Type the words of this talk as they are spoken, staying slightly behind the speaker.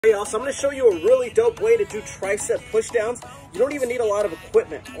Hey y'all, so I'm going to show you a really dope way to do tricep pushdowns. You don't even need a lot of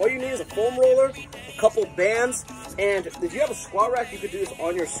equipment. All you need is a foam roller, a couple bands, and if you have a squat rack, you could do this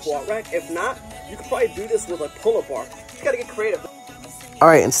on your squat rack. If not, you could probably do this with a pull-up bar. You just got to get creative.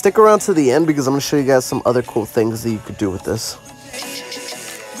 Alright, and stick around to the end because I'm going to show you guys some other cool things that you could do with this.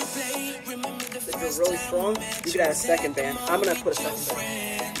 If you're really strong, you could add a second band. I'm going to put a second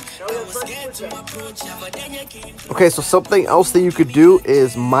band. Okay, so something else that you could do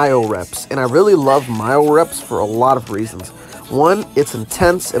is MYO reps, and I really love MYO reps for a lot of reasons. One, it's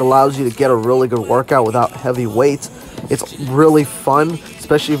intense. It allows you to get a really good workout without heavy weights. It's really fun,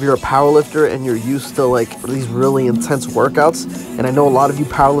 especially if you're a powerlifter and you're used to like these really intense workouts. And I know a lot of you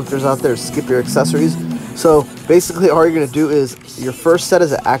powerlifters out there skip your accessories. So basically all you're going to do is your first set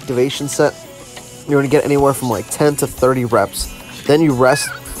is an activation set. You're going to get anywhere from like 10 to 30 reps. Then you rest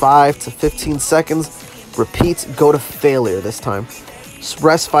 5 to 15 seconds, repeat, go to failure this time.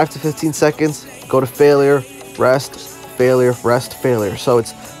 Rest 5 to 15 seconds, go to failure, rest, failure, rest, failure. So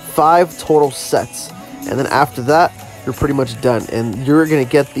it's 5 total sets. And then after that, you're pretty much done. And you're going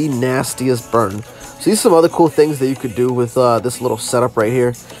to get the nastiest burn. So these are some other cool things that you could do with this little setup right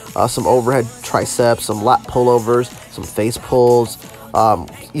here. Some overhead triceps, some lat pullovers, some face pulls,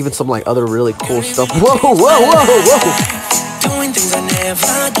 even some like other really cool stuff. Whoa, whoa, whoa, whoa! Doing things I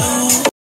never do.